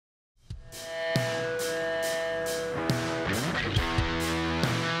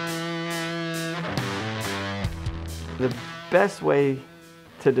The best way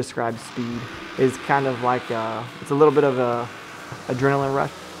to describe speed is kind of like it's a little bit of a adrenaline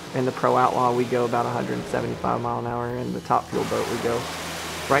rush. In the Pro Outlaw, we go about 175 mile an hour. In the Top Fuel boat, we go.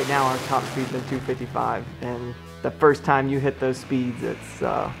 Right now, our top speed's been 255, and the first time you hit those speeds, it's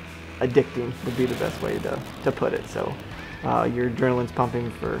addicting. Would be the best way to put it. So your adrenaline's pumping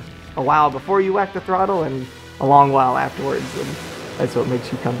for a while before you whack the throttle, and a long while afterwards, and that's what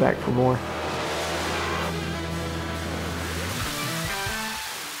makes you come back for more.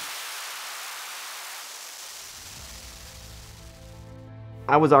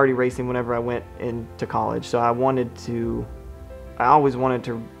 I was already racing whenever I went into college, so I always wanted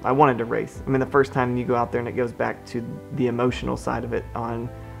to race. I mean, the first time you go out there, and it goes back to the emotional side of it, on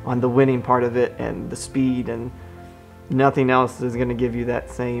the winning part of it, and the speed, and nothing else is going to give you that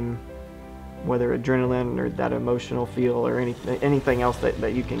same, whether adrenaline or that emotional feel or anything else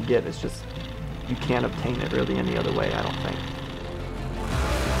that you can get. It's just, you can't obtain it really any other way, I don't think.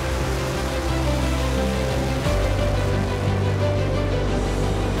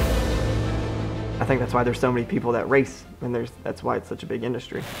 I think that's why there's so many people that race, and that's why it's such a big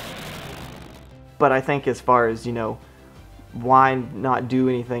industry. But I think as far as, why not do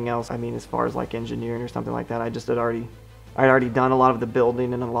anything else? I mean, as far as like engineering or something like that, I'd already done a lot of the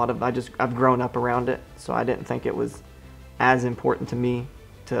building, and I've grown up around it, so I didn't think it was as important to me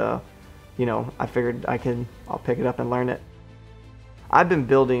to, I figured I'll pick it up and learn it. I've been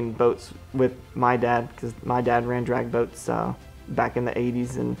building boats with my dad, because my dad ran drag boats back in the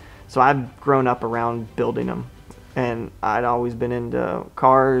 80s, and so I've grown up around building them, and I'd always been into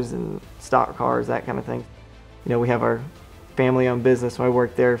cars and stock cars, that kind of thing. We have our family-owned business, so I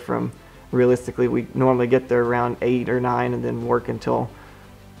work there from, realistically, we normally get there around 8 or 9 and then work until,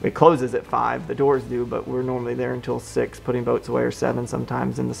 it closes at 5, the doors do, but we're normally there until 6, putting boats away, or 7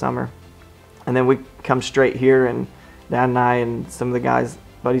 sometimes in the summer. And then we come straight here, and Dad and I and some of the guys,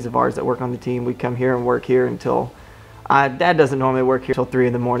 buddies of ours that work on the team, we come here and work here until, Dad doesn't normally work here till 3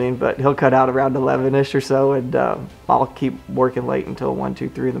 in the morning, but he'll cut out around 11-ish or so, and I'll keep working late until 1, 2,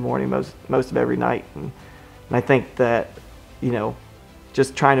 3 in the morning most of every night. And I think that,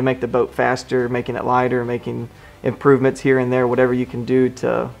 just trying to make the boat faster, making it lighter, making improvements here and there, whatever you can do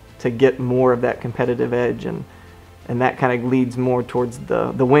to get more of that competitive edge, and that kind of leads more towards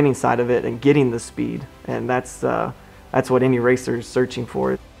the winning side of it and getting the speed, and that's what any racer is searching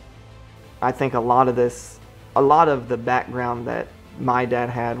for. I think a lot of the background that my dad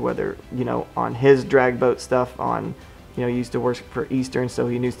had, whether, on his drag boat stuff, he used to work for Eastern, so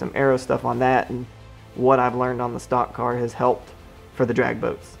he knew some aero stuff on that, and what I've learned on the stock car has helped for the drag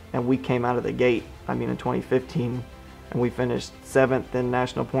boats. And we came out of the gate, in 2015, and we finished 7th in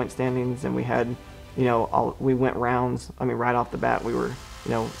national point standings, and we had, we went rounds. Right off the bat, we were,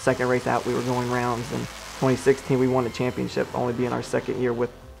 second race out, we were going rounds. And 2016, we won a championship, only being our second year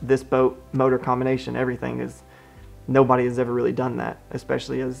with this boat, motor combination, everything is, nobody has ever really done that,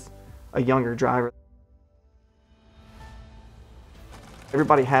 especially as a younger driver.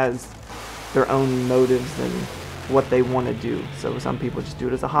 Everybody has their own motives and what they want to do. So some people just do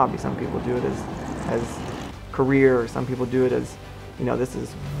it as a hobby, some people do it as career, or some people do it as,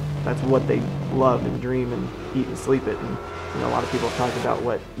 that's what they love and dream and eat and sleep it. And a lot of people talk about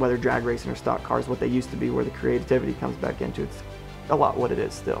whether drag racing or stock cars, what they used to be, where the creativity comes back into. It's a lot what it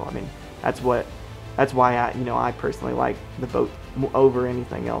is still. That's why I personally like the boat over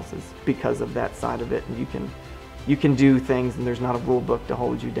anything else, is because of that side of it. And you can do things, and there's not a rule book to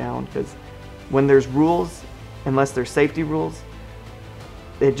hold you down, because when there's rules, unless there's safety rules,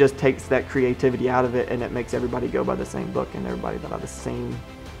 it just takes that creativity out of it, and it makes everybody go by the same book and everybody by the same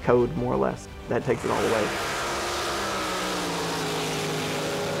code, more or less. That takes it all away.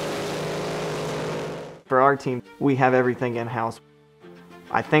 For our team, we have everything in-house.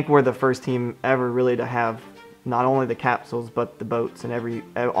 I think we're the first team ever really to have not only the capsules, but the boats and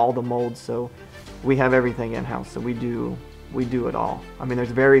all the molds. So we have everything in-house, so we do it all. There's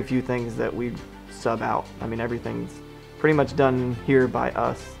very few things that we sub out. Everything's pretty much done here by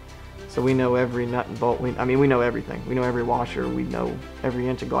us. So we know every nut and bolt. We know everything. We know every washer. We know every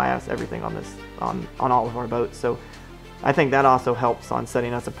inch of glass, everything on all of our boats. So I think that also helps on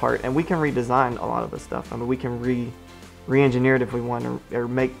setting us apart. And we can redesign a lot of the stuff. We can re-engineer it if we want, or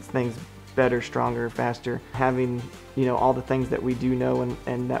make things better, stronger, faster. Having, all the things that we do know,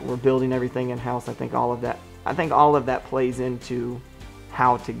 and that we're building everything in-house, I think all of that plays into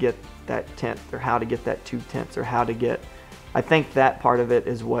how to get that 10th, or how to get that 2 tenths, or how to get, I think that part of it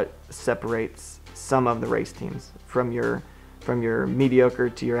is what separates some of the race teams from your mediocre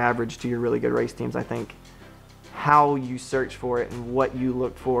to your average to your really good race teams. I think how you search for it and what you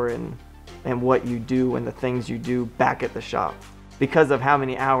look for, and and what you do and the things you do back at the shop. Because of how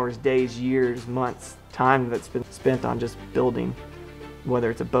many hours, days, years, months, time that's been spent on just building, whether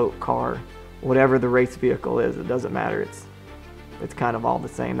it's a boat, car, whatever the race vehicle is, it doesn't matter. It's kind of all the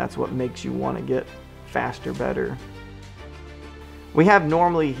same. That's what makes you want to get faster, better. We have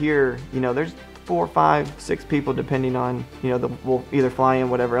normally here, there's 4, 5, 6 people depending on, we'll either fly in,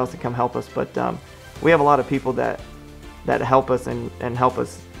 whatever else to come help us. But we have a lot of people that help us and help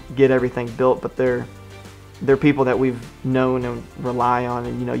us get everything built. But they're people that we've known and rely on,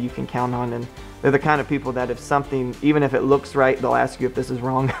 and you can count on. And they're the kind of people that if something, even if it looks right, they'll ask you if this is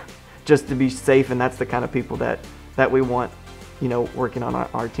wrong, just to be safe. And that's the kind of people that we want, working on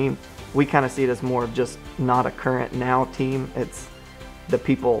our team. We kind of see it as more of just not a current now team. It's the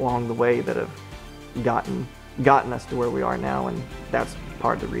people along the way that have gotten us to where we are now, and that's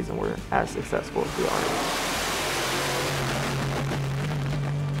part of the reason we're as successful as we are.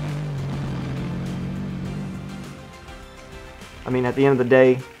 I mean, at the end of the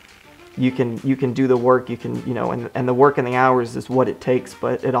day, you can do the work, and the work and the hours is what it takes,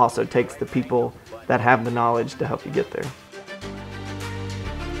 but it also takes the people that have the knowledge to help you get there.